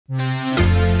Hello,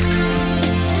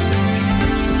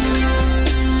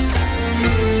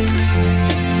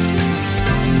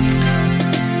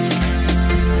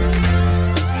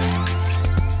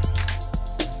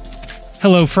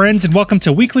 friends, and welcome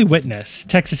to Weekly Witness,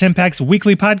 Texas Impact's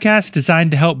weekly podcast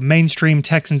designed to help mainstream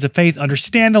Texans of faith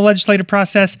understand the legislative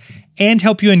process and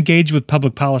help you engage with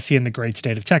public policy in the great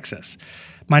state of Texas.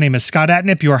 My name is Scott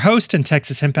Atnip, your host and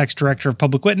Texas Impact's Director of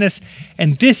Public Witness,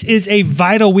 and this is a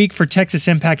vital week for Texas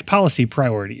Impact policy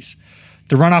priorities.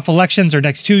 The runoff elections are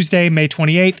next Tuesday, May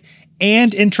 28th,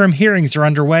 and interim hearings are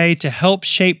underway to help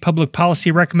shape public policy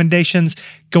recommendations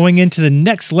going into the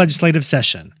next legislative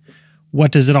session.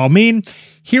 What does it all mean?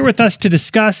 Here with us to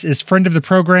discuss is friend of the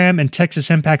program and Texas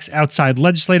Impact's outside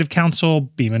legislative counsel,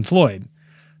 Beaman Floyd.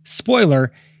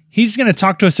 Spoiler, he's going to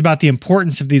talk to us about the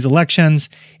importance of these elections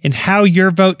and how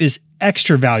your vote is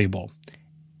extra valuable.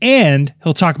 And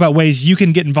he'll talk about ways you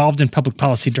can get involved in public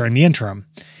policy during the interim.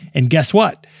 And guess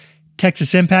what?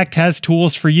 Texas Impact has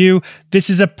tools for you. This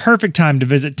is a perfect time to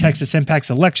visit Texas Impact's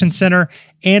Election Center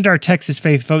and our Texas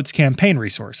Faith Votes campaign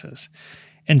resources.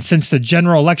 And since the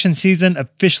general election season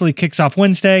officially kicks off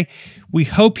Wednesday, we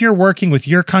hope you're working with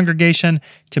your congregation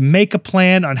to make a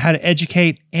plan on how to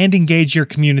educate and engage your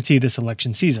community this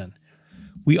election season.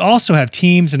 We also have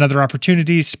teams and other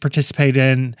opportunities to participate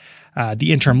in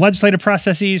the interim legislative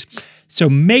processes, so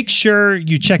make sure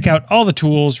you check out all the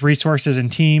tools, resources,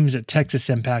 and teams at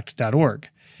texasimpact.org.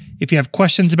 If you have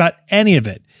questions about any of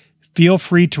it, feel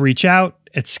free to reach out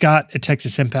at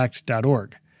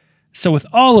scott@texasimpact.org. So with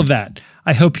all of that,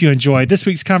 I hope you enjoy this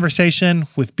week's conversation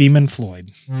with Beaman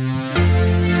Floyd.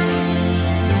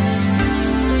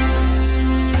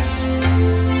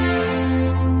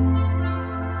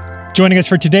 Joining us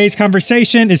for today's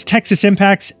conversation is Texas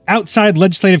Impact's outside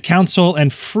legislative counsel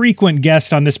and frequent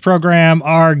guest on this program,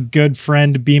 our good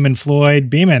friend Beaman Floyd.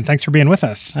 Beaman, thanks for being with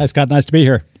us. Hi, Scott. Nice to be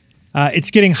here. It's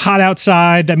getting hot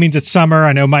outside. That means it's summer.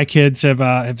 I know my kids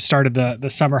have started the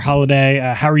summer holiday.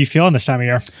 How are you feeling this time of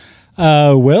year?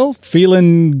 Well,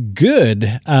 feeling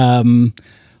good.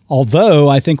 Although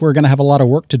I think we're going to have a lot of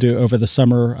work to do over the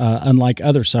summer, unlike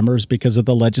other summers, because of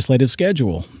the legislative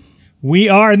schedule. We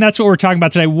are, and that's what we're talking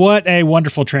about today. What a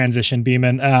wonderful transition,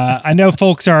 Beaman. I know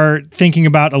folks are thinking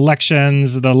about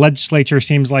elections. The legislature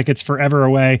seems like it's forever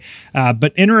away,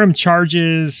 but interim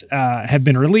charges have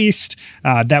been released.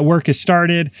 That work has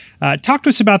started. Talk to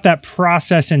us about that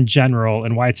process in general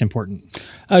and why it's important.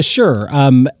 Sure.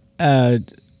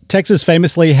 Texas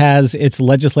famously has its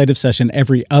legislative session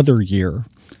every other year.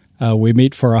 We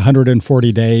meet for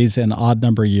 140 days, an odd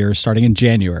number of years, starting in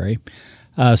January.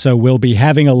 So we'll be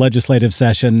having a legislative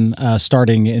session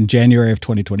starting in January of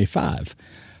 2025.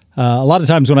 A lot of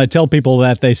times when I tell people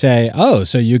that, they say, oh,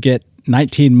 so you get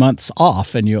 19 months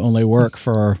off and you only work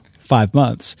for 5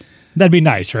 months. That'd be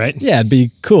nice, right? Yeah, it'd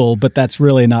be cool, but that's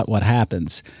really not what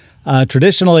happens.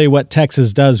 Traditionally, what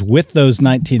Texas does with those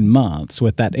 19 months,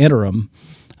 with that interim,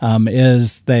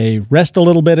 is they rest a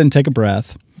little bit and take a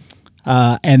breath.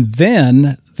 And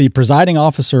then the presiding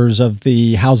officers of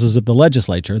the houses of the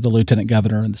legislature, the lieutenant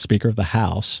governor and the speaker of the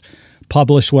house,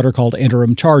 publish what are called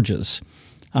interim charges.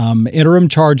 Interim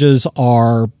charges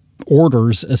are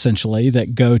orders, essentially,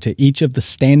 that go to each of the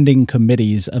standing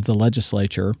committees of the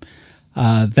legislature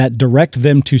that direct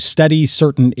them to study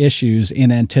certain issues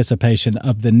in anticipation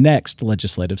of the next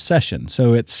legislative session.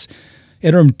 So it's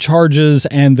interim charges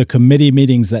and the committee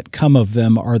meetings that come of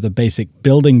them are the basic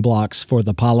building blocks for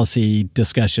the policy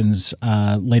discussions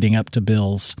leading up to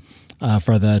bills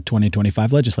for the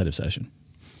 2025 legislative session.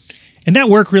 And that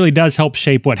work really does help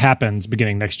shape what happens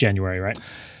beginning next January, right?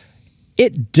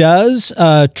 It does.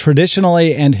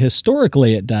 Traditionally and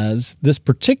historically it does. This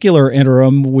particular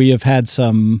interim, we have had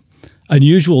some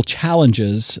unusual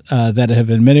challenges that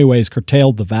have in many ways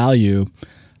curtailed the value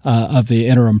of the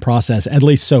interim process, at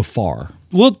least so far.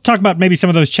 We'll talk about maybe some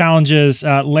of those challenges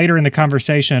later in the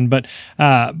conversation, but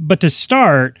to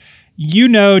start, you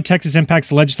know Texas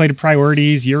Impact's legislative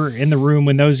priorities. You're in the room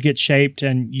when those get shaped,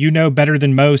 and you know better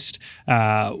than most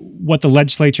what the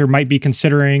legislature might be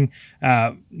considering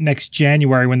next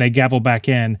January when they gavel back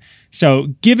in. So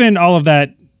given all of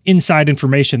that inside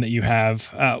information that you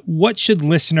have, what should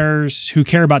listeners who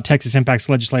care about Texas Impact's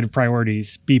legislative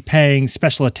priorities be paying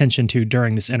special attention to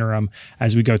during this interim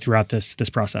as we go throughout this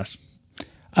process?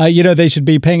 They should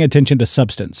be paying attention to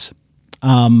substance.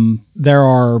 There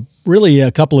are really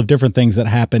a couple of different things that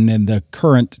happen in the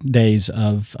current days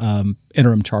of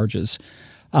interim charges.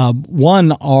 One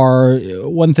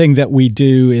thing that we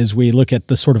do is we look at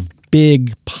the sort of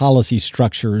big policy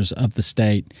structures of the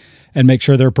state and make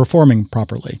sure they're performing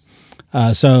properly.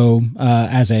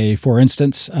 For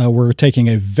instance, we're taking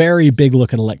a very big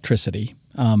look at electricity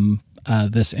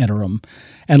this interim.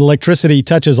 And electricity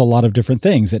touches a lot of different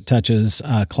things. It touches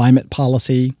climate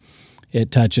policy.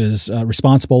 It touches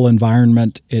responsible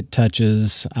environment. It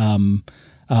touches,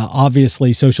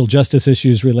 obviously, social justice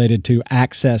issues related to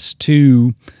access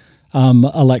to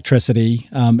electricity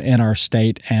in our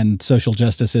state and social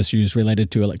justice issues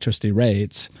related to electricity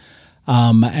rates.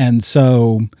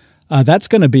 That's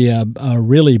going to be a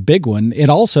really big one. It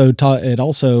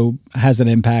also has an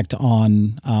impact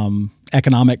on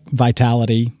economic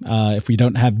vitality. If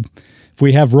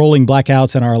we have rolling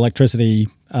blackouts and our electricity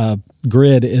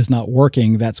grid is not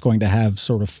working, that's going to have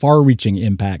sort of far-reaching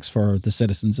impacts for the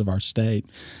citizens of our state.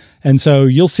 And so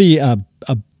you'll see a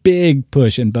big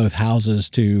push in both houses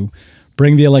to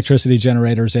bring the electricity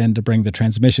generators in, to bring the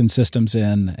transmission systems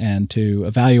in, and to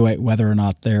evaluate whether or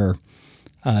not they're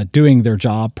doing their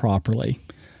job properly.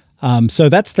 So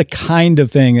that's the kind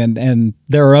of thing. And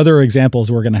there are other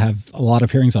examples. We're going to have a lot of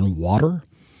hearings on water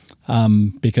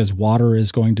because water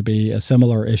is going to be a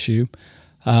similar issue.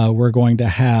 We're going to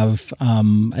have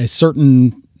a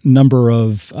certain number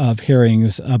of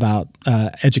hearings about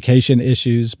education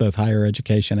issues, both higher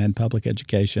education and public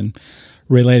education,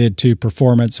 related to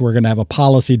performance. We're going to have a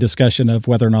policy discussion of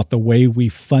whether or not the way we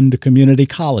fund community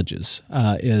colleges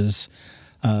is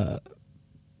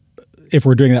if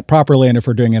we're doing that properly and if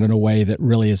we're doing it in a way that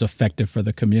really is effective for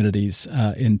the communities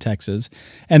in Texas.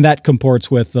 And that comports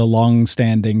with the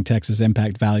longstanding Texas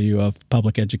impact value of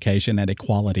public education and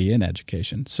equality in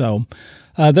education. So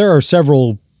there are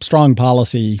several strong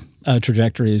policy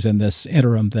trajectories in this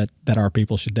interim that our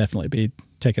people should definitely be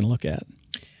taking a look at.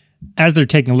 As they're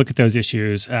taking a look at those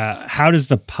issues, how does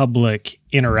the public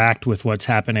interact with what's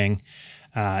happening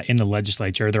in the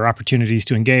legislature? Are there opportunities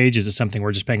to engage? Is it something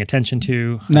we're just paying attention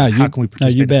to? How can we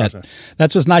participate in the process?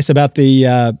 That's what's nice about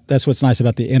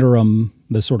the interim,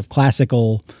 the sort of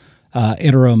classical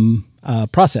interim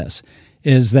process,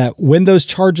 is that when those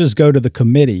charges go to the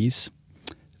committees,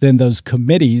 then those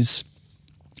committees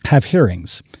have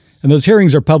hearings. And those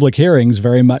hearings are public hearings,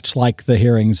 very much like the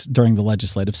hearings during the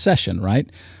legislative session, right?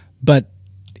 But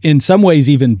in some ways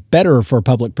even better for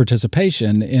public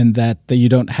participation in that you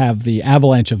don't have the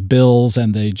avalanche of bills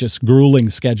and the just grueling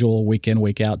schedule week in,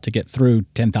 week out to get through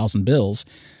 10,000 bills.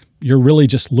 You're really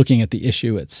just looking at the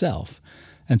issue itself.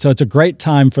 And so it's a great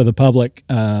time for the public,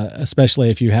 especially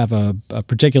if you have a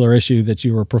particular issue that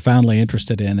you are profoundly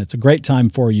interested in. It's a great time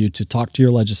for you to talk to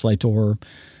your legislator,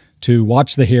 to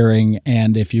watch the hearing,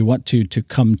 and if you want to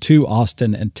come to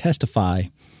Austin and testify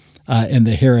in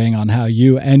the hearing on how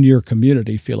you and your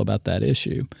community feel about that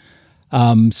issue.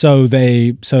 So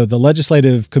the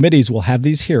legislative committees will have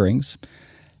these hearings,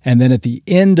 and then at the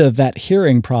end of that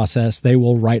hearing process, they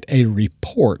will write a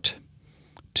report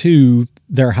to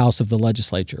their house of the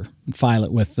legislature and file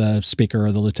it with the speaker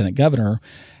or the lieutenant governor.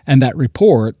 And that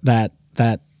report, that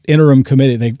interim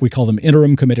committee, we call them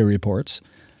interim committee reports,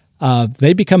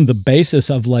 they become the basis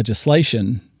of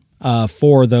legislation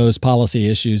for those policy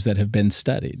issues that have been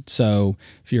studied. So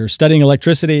if you're studying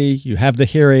electricity, you have the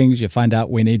hearings, you find out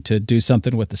we need to do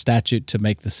something with the statute to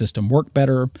make the system work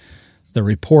better. The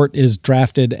report is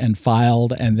drafted and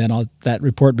filed, and then that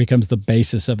report becomes the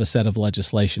basis of a set of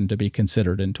legislation to be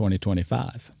considered in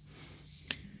 2025.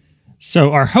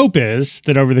 So our hope is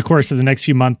that over the course of the next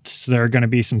few months, there are going to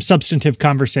be some substantive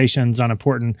conversations on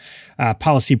important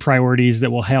policy priorities that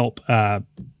will help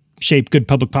shape good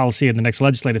public policy in the next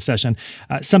legislative session.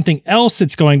 Something else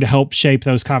that's going to help shape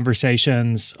those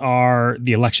conversations are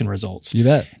the election results. You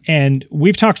bet. And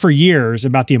we've talked for years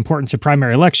about the importance of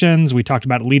primary elections. We talked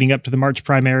about it leading up to the March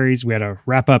primaries. We had a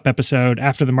wrap-up episode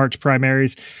after the March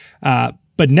primaries.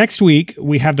 But next week,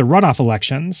 we have the runoff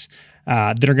elections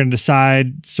that are going to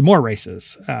decide some more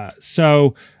races.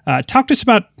 So talk to us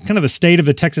about kind of the state of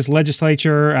the Texas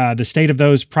legislature, the state of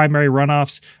those primary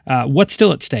runoffs. What's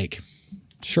still at stake?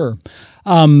 Sure.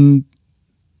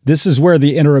 This is where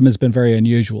the interim has been very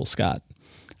unusual, Scott.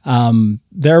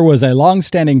 There was a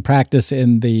longstanding practice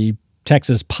in the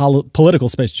Texas political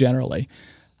space generally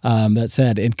that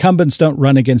said incumbents don't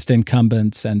run against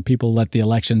incumbents and people let the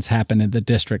elections happen in the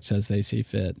districts as they see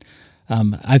fit.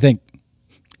 I think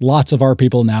lots of our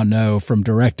people now know from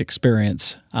direct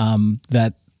experience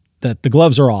that the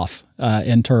gloves are off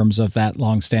in terms of that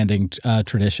longstanding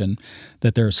tradition,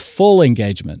 that there's full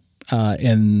engagement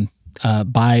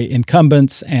by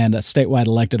incumbents and statewide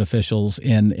elected officials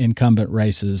in incumbent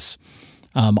races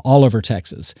all over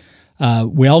Texas.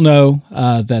 We all know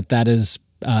that is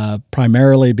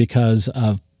primarily because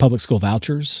of public school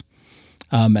vouchers.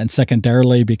 and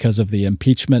secondarily because of the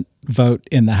impeachment vote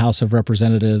in the House of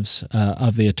Representatives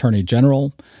of the Attorney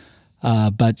General.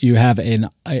 But you have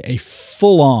a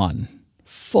full-on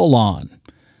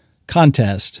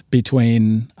contest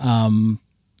between the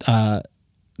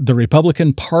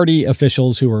Republican Party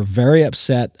officials who are very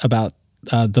upset about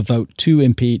the vote to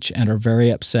impeach and are very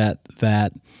upset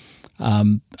that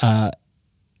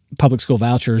public school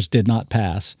vouchers did not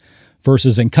pass,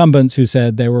 versus incumbents who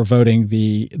said they were voting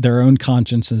their own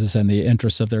consciences and the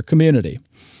interests of their community.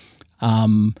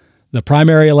 The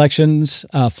primary elections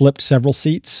flipped several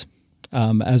seats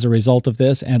as a result of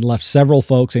this and left several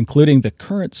folks, including the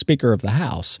current Speaker of the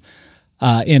House,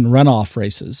 in runoff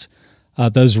races.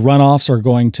 Those runoffs are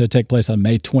going to take place on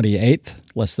May 28th,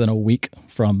 less than a week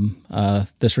from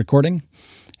this recording,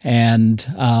 and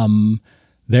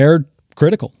they're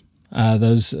critical.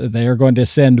 They are going to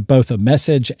send both a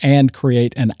message and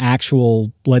create an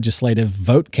actual legislative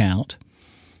vote count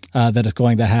that is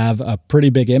going to have a pretty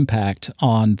big impact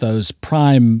on those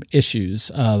prime issues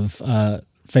of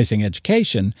facing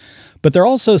education. But they're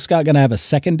also, Scott, going to have a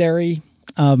secondary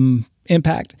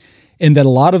impact in that a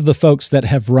lot of the folks that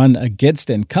have run against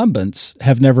incumbents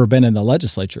have never been in the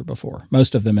legislature before.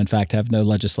 Most of them, in fact, have no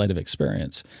legislative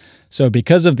experience. So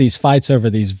because of these fights over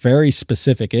these very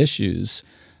specific issues,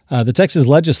 the Texas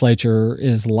legislature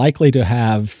is likely to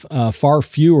have far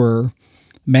fewer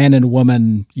man and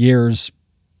woman years,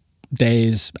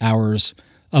 days, hours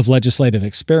of legislative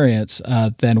experience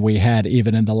than we had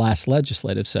even in the last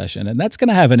legislative session. And that's going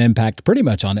to have an impact pretty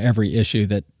much on every issue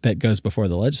that goes before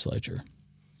the legislature.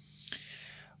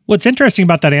 What's interesting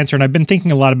about that answer, and I've been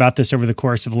thinking a lot about this over the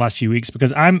course of the last few weeks,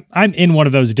 because I'm in one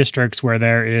of those districts where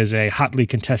there is a hotly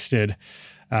contested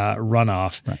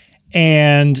runoff. Right.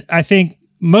 And I think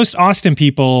most Austin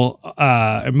people,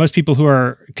 most people who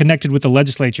are connected with the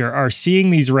legislature are seeing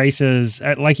these races,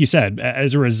 like you said,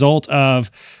 as a result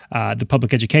of the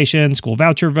public education, school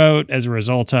voucher vote, as a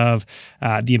result of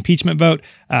the impeachment vote.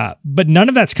 But none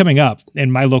of that's coming up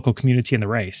in my local community in the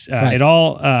race. Right.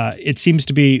 It seems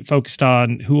to be focused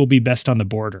on who will be best on the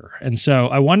border. And so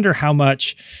I wonder how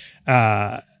much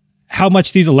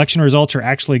these election results are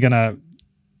actually going to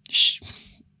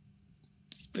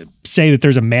say that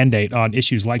there's a mandate on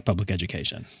issues like public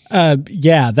education.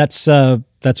 Yeah, that's a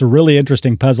really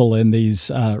interesting puzzle in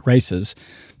these races,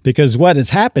 because what has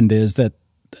happened is that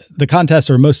the contests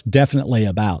are most definitely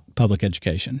about public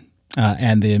education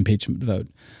and the impeachment vote.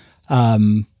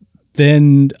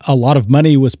 Then a lot of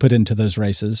money was put into those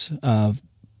races,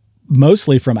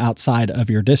 mostly from outside of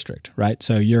your district, right?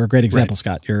 So you're a great example, right.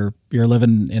 Scott. You're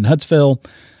living in Huntsville.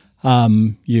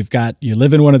 You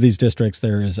live in one of these districts.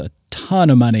 There is a ton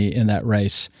of money in that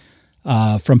race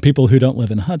from people who don't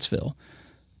live in Huntsville.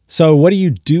 So what do you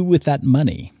do with that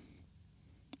money?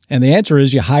 And the answer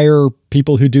is you hire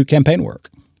people who do campaign work.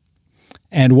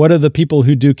 And what do the people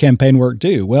who do campaign work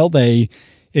do? Well,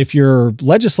 if your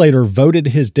legislator voted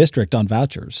his district on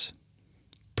vouchers,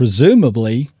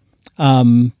 presumably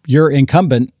your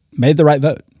incumbent made the right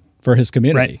vote for his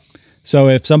community. Right. So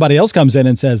if somebody else comes in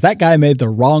and says, that guy made the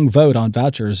wrong vote on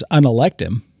vouchers, unelect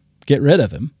him, get rid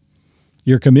of him,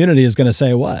 your community is going to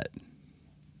say what?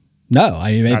 No,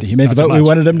 he made the vote we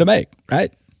wanted him to make,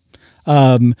 right?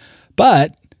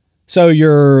 But so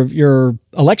your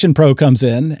election pro comes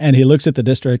in and he looks at the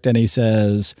district and he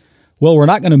says, well, we're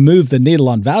not going to move the needle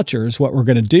on vouchers. What we're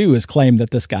going to do is claim that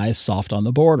this guy is soft on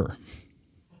the border.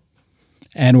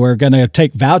 And we're going to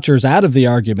take vouchers out of the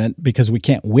argument because we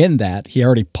can't win that. He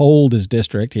already polled his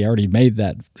district. He already made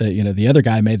that, the other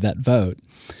guy made that vote.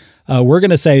 We're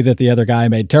going to say that the other guy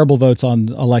made terrible votes on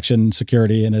election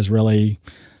security and is really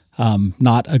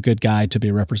not a good guy to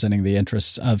be representing the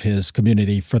interests of his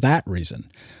community for that reason.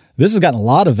 This has gotten a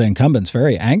lot of incumbents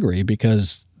very angry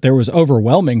because there was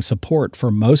overwhelming support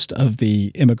for most of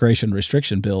the immigration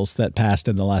restriction bills that passed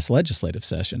in the last legislative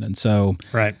session. And so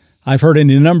right. I've heard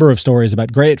any number of stories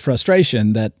about great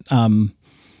frustration that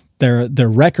their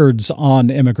records on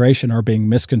immigration are being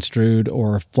misconstrued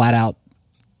or flat out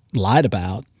lied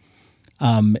about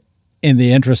in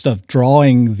the interest of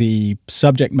drawing the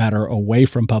subject matter away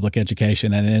from public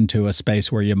education and into a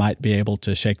space where you might be able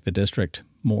to shake the district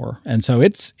more. And so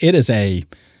it is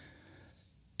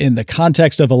in the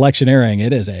context of electioneering,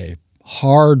 it is a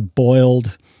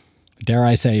hard-boiled, dare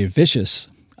I say, vicious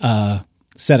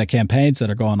set of campaigns that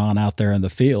are going on out there in the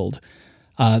field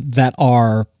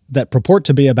that purport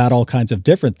to be about all kinds of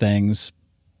different things,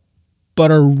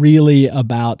 but are really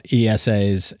about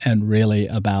ESAs and really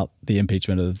about the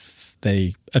impeachment of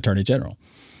the Attorney General,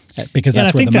 because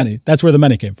that's where the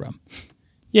money came from.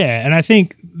 Yeah, and I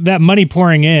think that money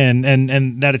pouring in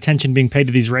and that attention being paid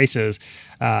to these races,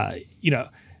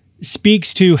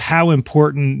 speaks to how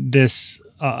important this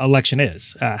election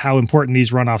is, how important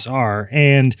these runoffs are.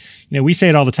 And, we say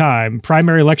it all the time,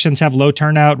 primary elections have low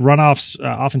turnout, runoffs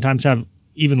oftentimes have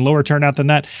even lower turnout than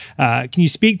that. Can you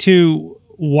speak to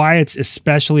why it's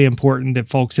especially important that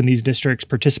folks in these districts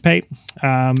participate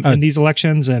in these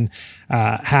elections, and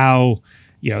how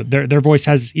their voice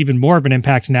has even more of an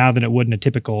impact now than it would in a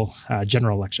typical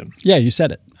general election? Yeah, you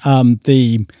said it.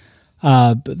 The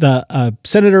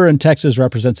senator in Texas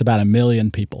represents about 1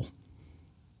 million people.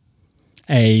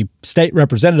 A state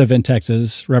representative in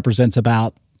Texas represents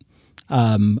about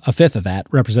a fifth of that,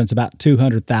 represents about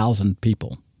 200,000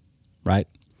 people, right?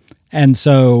 And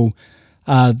so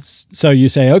you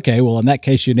say, okay, well, in that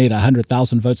case, you need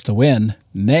 100,000 votes to win.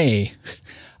 Nay,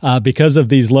 because of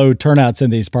these low turnouts in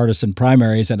these partisan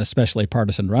primaries and especially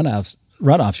partisan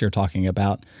runoffs you're talking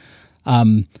about,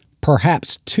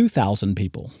 perhaps 2,000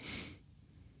 people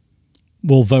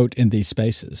will vote in these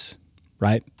spaces,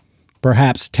 right?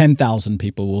 Perhaps 10,000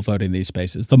 people will vote in these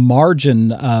spaces. The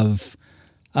margin of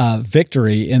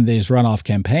victory in these runoff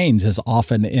campaigns is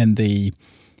often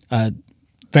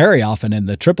very often in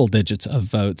the triple digits of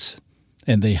votes,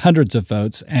 in the hundreds of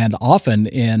votes, and often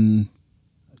in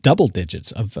double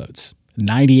digits of votes,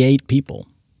 98 people,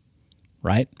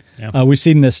 right? Yeah. We've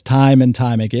seen this time and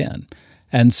time again.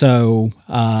 And so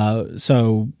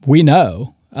we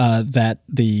know that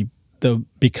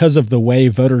because of the way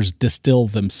voters distill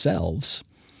themselves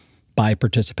by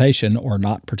participation or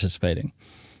not participating,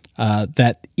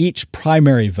 that each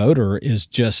primary voter is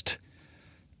just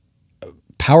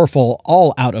powerful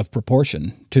all out of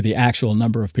proportion to the actual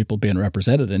number of people being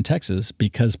represented in Texas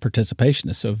because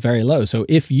participation is so very low. So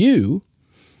if you,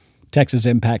 Texas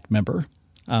Impact member,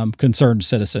 concerned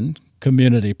citizen,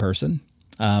 community person,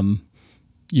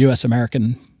 U.S.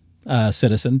 American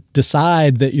citizen,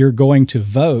 decide that you're going to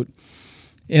vote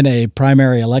in a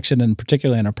primary election, and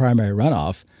particularly in a primary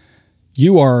runoff,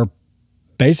 you are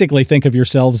basically think of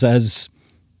yourselves as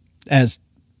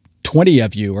 20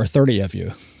 of you or 30 of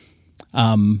you,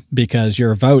 because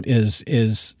your vote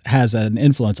has an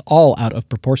influence all out of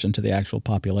proportion to the actual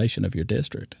population of your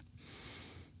district.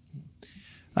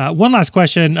 One last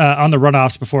question on the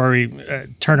runoffs before we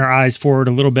turn our eyes forward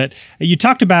a little bit. You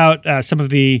talked about some of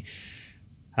the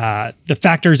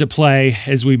factors at play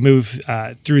as we move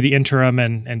through the interim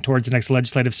and towards the next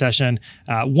legislative session.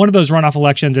 One of those runoff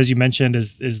elections, as you mentioned,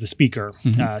 is the speaker.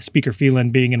 Mm-hmm. Speaker Phelan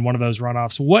being in one of those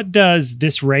runoffs. What does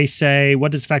this race say?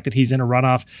 What does the fact that he's in a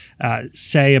runoff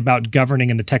say about governing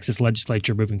in the Texas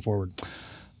legislature moving forward?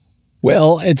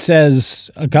 Well, it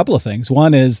says a couple of things.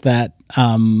 One is that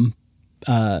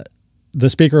the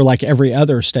speaker, like every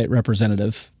other state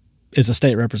representative, is a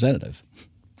state representative.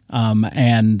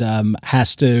 And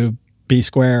has to be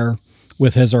square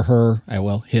with his or her,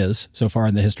 his, so far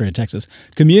in the history of Texas,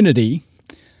 community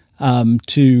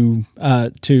to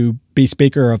be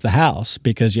Speaker of the House,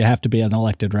 because you have to be an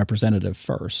elected representative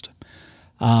first.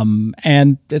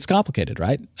 And it's complicated,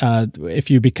 right?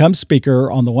 If you become Speaker,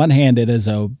 on the one hand, it's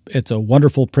a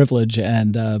wonderful privilege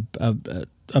and a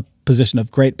position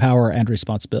of great power and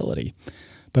responsibility.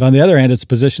 But on the other hand, it's a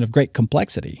position of great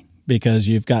complexity, because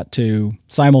you've got to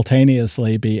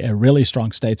simultaneously be a really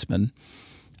strong statesman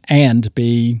and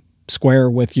be square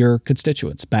with your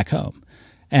constituents back home.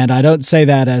 And I don't say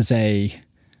that as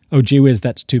oh, gee whiz,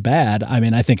 that's too bad. I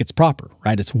mean, I think it's proper,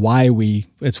 right? It's why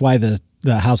the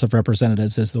House of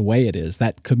Representatives is the way it is.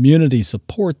 That community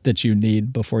support that you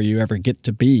need before you ever get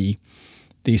to be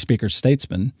the Speaker's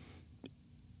statesman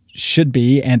should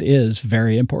be and is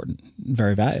very important,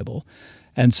 very valuable.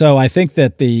 And so I think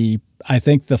the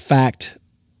fact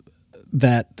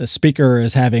that the speaker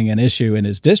is having an issue in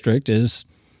his district is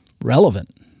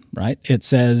relevant, right? It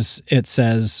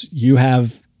says you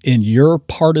have in your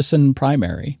partisan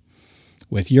primary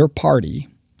with your party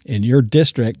in your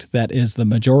district that is the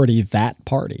majority that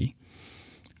party,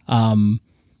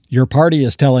 your party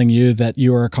is telling you that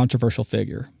you are a controversial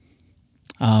figure.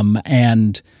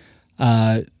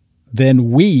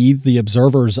 Then we, the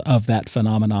observers of that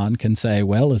phenomenon, can say,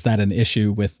 well, is that an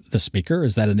issue with the speaker?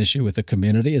 Is that an issue with the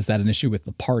community? Is that an issue with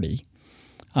the party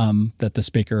that the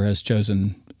speaker has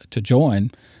chosen to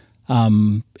join?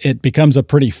 It becomes a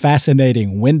pretty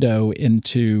fascinating window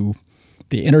into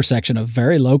the intersection of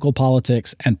very local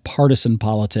politics and partisan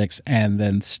politics and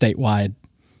then statewide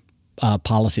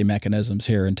policy mechanisms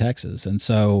here in Texas. And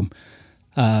so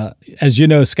as you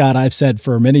know, Scott, I've said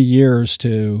for many years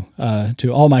to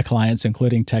all my clients,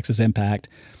 including Texas Impact,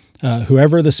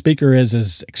 Whoever the speaker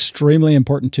is extremely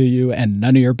important to you and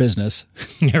none of your business.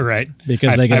 You're right.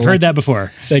 Because I've heard that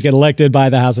before. They get elected by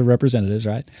the House of Representatives,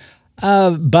 right?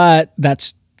 But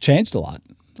that's changed a lot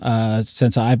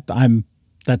since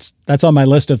that's on my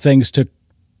list of things to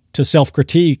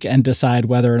self-critique and decide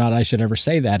whether or not I should ever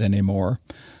say that anymore.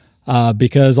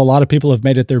 Because a lot of people have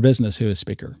made it their business who is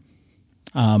speaker.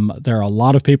 There are a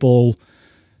lot of people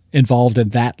involved in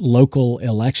that local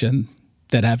election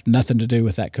that have nothing to do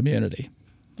with that community,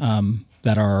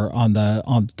 that are on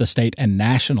the state and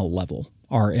national level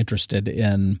are interested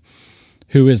in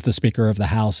who is the Speaker of the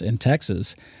House in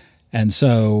Texas. And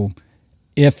so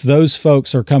if those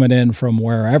folks are coming in from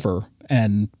wherever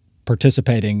and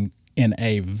participating in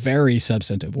a very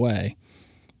substantive way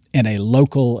in a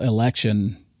local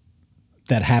election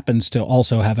that happens to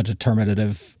also have a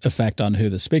determinative effect on who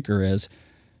the speaker is,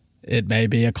 it may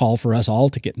be a call for us all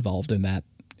to get involved in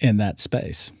that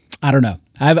space. I don't know.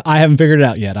 I haven't figured it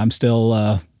out yet. I'm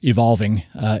still evolving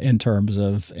in terms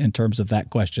of that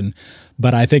question,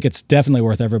 but I think it's definitely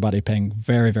worth everybody paying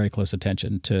very, very close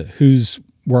attention to who's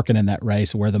working in that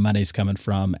race, where the money's coming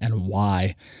from, and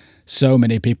why so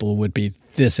many people would be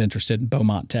this interested in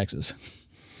Beaumont, Texas.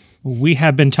 We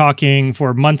have been talking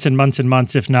for months and months and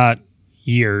months, if not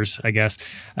years, I guess,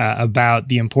 about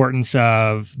the importance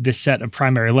of this set of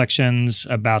primary elections,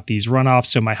 about these runoffs.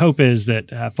 So my hope is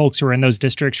that folks who are in those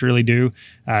districts really do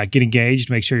get engaged,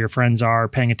 make sure your friends are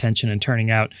paying attention and turning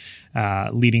out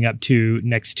leading up to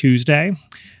next Tuesday.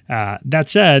 That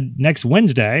said, next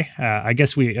Wednesday, I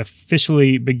guess we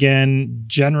officially begin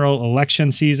general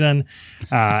election season.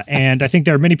 And I think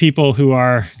there are many people who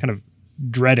are kind of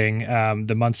dreading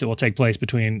the months that will take place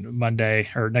between Monday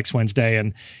or next Wednesday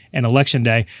and Election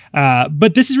Day.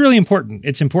 But this is really important.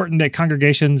 It's important that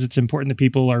congregations, it's important that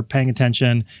people are paying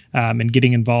attention and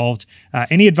getting involved.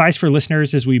 Any advice for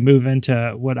listeners as we move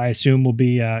into what I assume will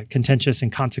be a contentious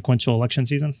and consequential election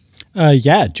season?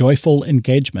 Joyful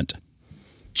engagement.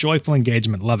 Joyful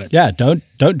engagement. Love it. Yeah, don't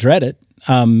dread it.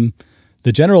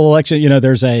 The general election,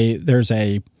 there's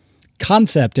a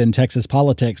concept in Texas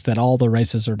politics that all the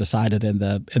races are decided in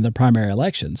the primary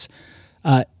elections.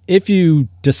 If you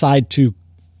decide to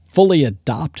fully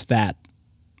adopt that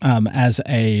as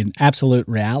an absolute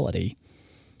reality,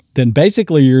 then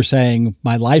basically you're saying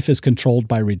my life is controlled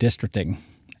by redistricting,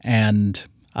 and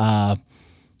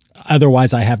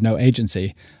otherwise I have no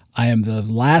agency. I am the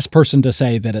last person to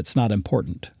say that it's not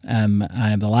important. I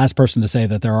am the last person to say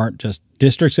that there aren't just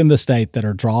districts in the state that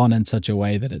are drawn in such a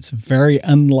way that it's very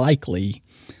unlikely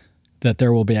that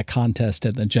there will be a contest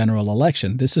in the general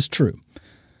election. This is true.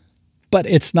 But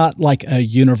it's not like a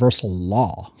universal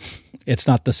law. It's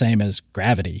not the same as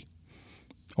gravity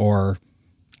or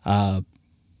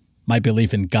my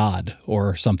belief in God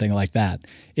or something like that.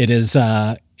 It is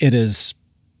a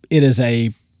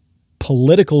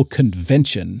political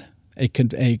convention,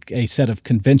 a set of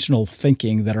conventional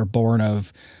thinking that are born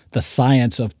of the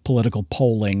science of political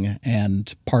polling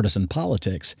and partisan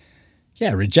politics.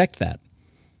 Yeah, reject that.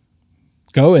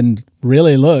 Go and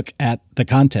really look at the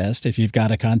contest. If you've got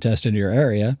a contest in your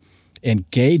area,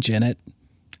 engage in it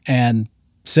and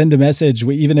send a message.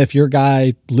 Even if your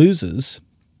guy loses,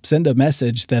 send a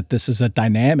message that this is a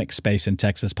dynamic space in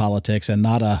Texas politics and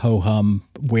not a ho-hum,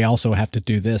 we also have to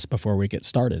do this before we get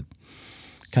started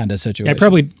kind of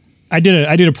situation. I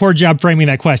did a poor job framing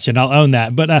that question. I'll own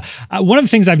that. But one of the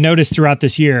things I've noticed throughout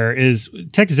this year is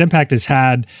Texas Impact has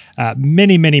had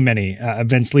many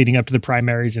events leading up to the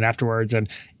primaries and afterwards. And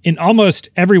in almost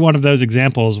every one of those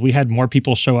examples, we had more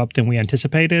people show up than we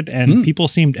anticipated, and people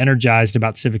seemed energized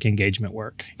about civic engagement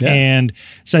work. Yeah. And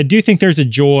so I do think there's a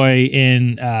joy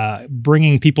in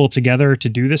bringing people together to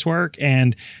do this work.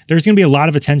 And there's going to be a lot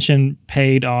of attention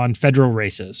paid on federal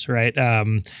races, right?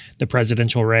 The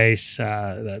presidential race,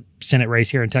 the Senate race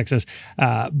here in Texas.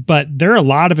 But there are a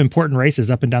lot of important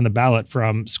races up and down the ballot,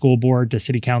 from school board to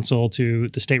city council to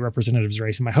the state representatives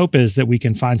race. And my hope is that we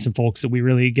can find some folks that we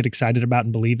really get excited about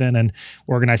and believe in and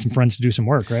organize some friends to do some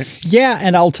work, right? Yeah,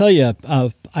 and I'll tell you,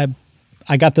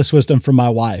 I got this wisdom from my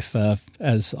wife.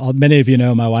 As many of you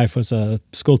know, my wife was a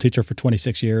school teacher for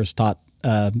 26 years, taught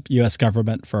U.S.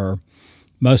 government for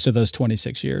most of those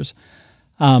 26 years.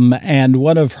 And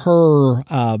one of her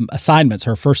assignments,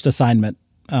 her first assignment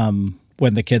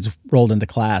when the kids rolled into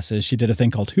class, is she did a thing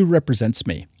called Who Represents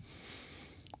Me?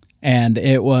 And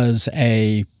it was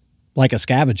like a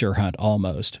scavenger hunt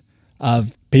almost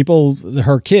of people.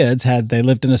 Her kids they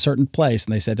lived in a certain place,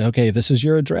 and they said, okay, this is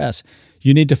your address.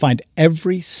 You need to find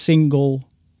every single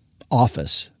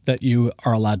office that you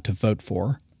are allowed to vote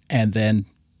for, and then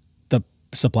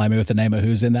supply me with the name of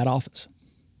who's in that office.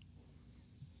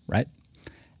 Right?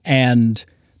 And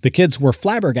the kids were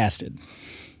flabbergasted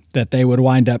that they would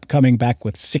wind up coming back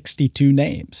with 62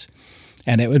 names.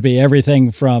 And it would be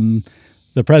everything from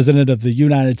the President of the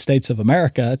United States of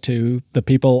America to the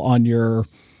people on your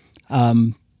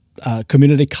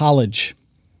community college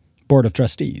board of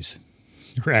trustees.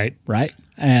 Right. Right.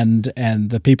 And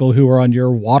the people who are on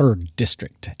your water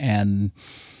district. And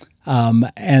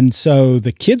so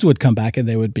the kids would come back and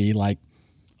they would be like,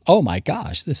 oh my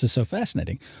gosh, this is so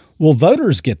fascinating. Well,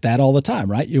 voters get that all the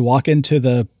time, right? You walk into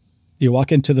the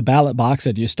ballot box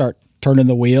and you start turning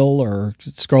the wheel or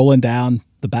scrolling down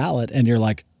the ballot and you're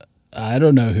like, I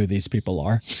don't know who these people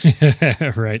are.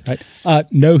 Right.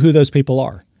 Know who those people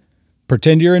are.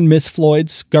 Pretend you're in Miss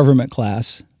Floyd's government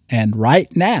class and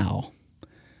right now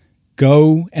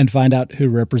go and find out who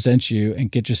represents you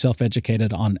and get yourself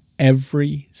educated on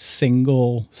every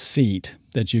single seat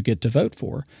that you get to vote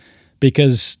for.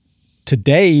 Because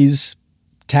today's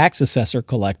tax assessor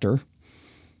collector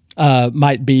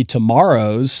might be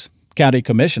tomorrow's county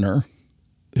commissioner,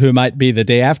 who might be the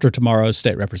day after tomorrow's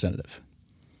state representative.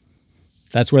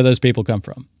 That's where those people come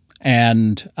from.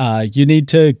 And you need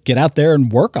to get out there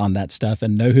and work on that stuff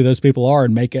and know who those people are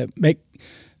and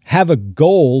have a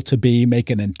goal to make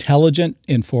an intelligent,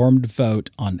 informed vote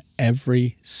on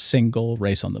every single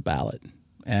race on the ballot.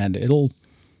 And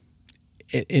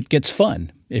it gets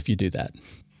fun if you do that.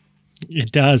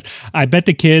 It does. I bet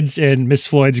the kids in Miss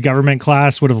Floyd's government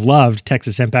class would have loved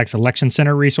Texas Impact's Election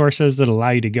Center resources that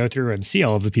allow you to go through and see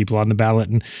all of the people on the ballot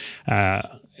and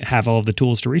have all of the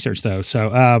tools to research those. So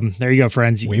there you go,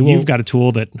 friends. You've got a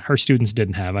tool that her students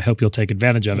didn't have. I hope you'll take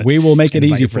advantage of it. We will make it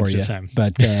easy for you,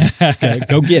 but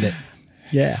go get it.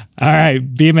 Yeah. All right,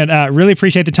 Beaman, really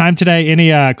appreciate the time today.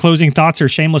 Any closing thoughts or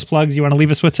shameless plugs you want to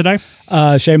leave us with today?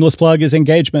 Shameless plug is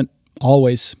engagement,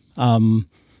 always.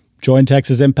 Join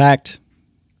Texas Impact.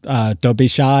 Don't be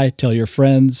shy. Tell your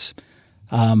friends.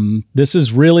 This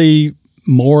is really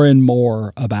more and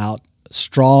more about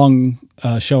strong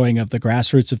showing of the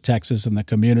grassroots of Texas and the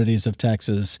communities of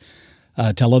Texas.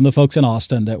 Telling the folks in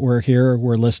Austin that we're here,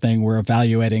 we're listening, we're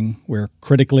evaluating, we're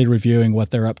critically reviewing what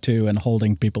they're up to and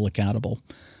holding people accountable,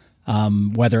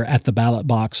 whether at the ballot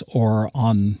box or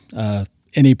on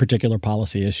any particular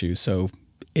policy issue. So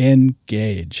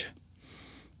engage.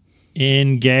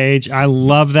 Engage. I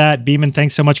love that. Beaman,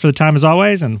 thanks so much for the time as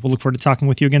always, and we'll look forward to talking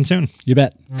with you again soon. You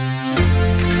bet.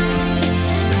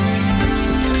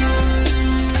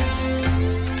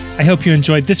 I hope you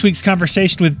enjoyed this week's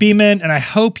conversation with Beaman, and I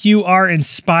hope you are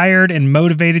inspired and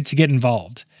motivated to get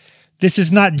involved. This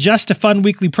is not just a fun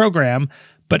weekly program,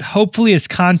 but hopefully is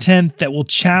content that will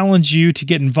challenge you to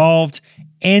get involved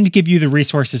and give you the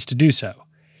resources to do so.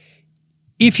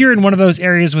 If you're in one of those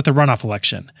areas with a runoff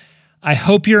election, I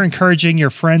hope you're encouraging your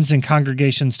friends and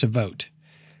congregations to vote.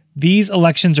 These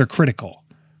elections are critical.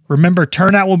 Remember,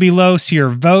 turnout will be low, so your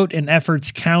vote and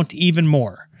efforts count even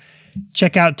more.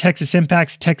 Check out Texas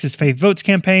Impact's Texas Faith Votes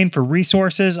campaign for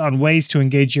resources on ways to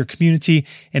engage your community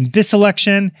in this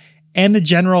election and the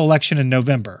general election in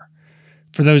November.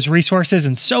 For those resources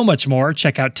and so much more,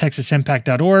 check out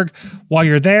texasimpact.org. While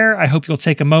you're there, I hope you'll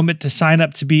take a moment to sign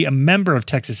up to be a member of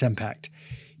Texas Impact.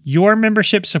 Your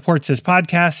membership supports this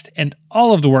podcast and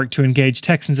all of the work to engage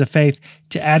Texans of faith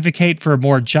to advocate for a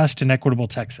more just and equitable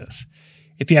Texas.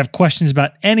 If you have questions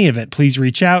about any of it, please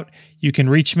reach out. You can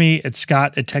reach me at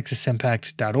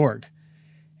scott@texasimpact.org.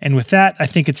 And with that, I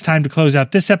think it's time to close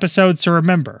out this episode. So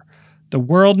remember, the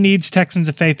world needs Texans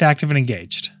of faith active and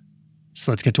engaged.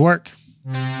 So let's get to work.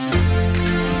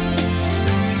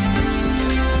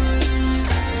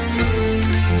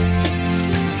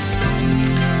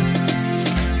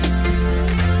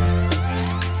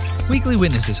 Weekly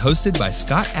Witness is hosted by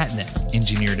Scott Atnet,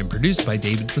 engineered and produced by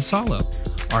David Fasalo.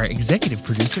 Our executive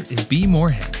producer is B.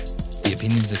 Moorhead. The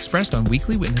opinions expressed on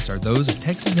Weekly Witness are those of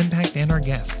Texas Impact and our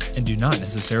guests, and do not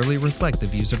necessarily reflect the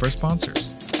views of our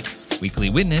sponsors. Weekly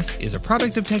Witness is a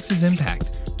product of Texas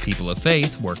Impact, people of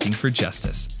faith working for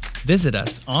justice. Visit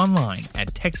us online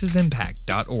at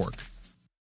texasimpact.org.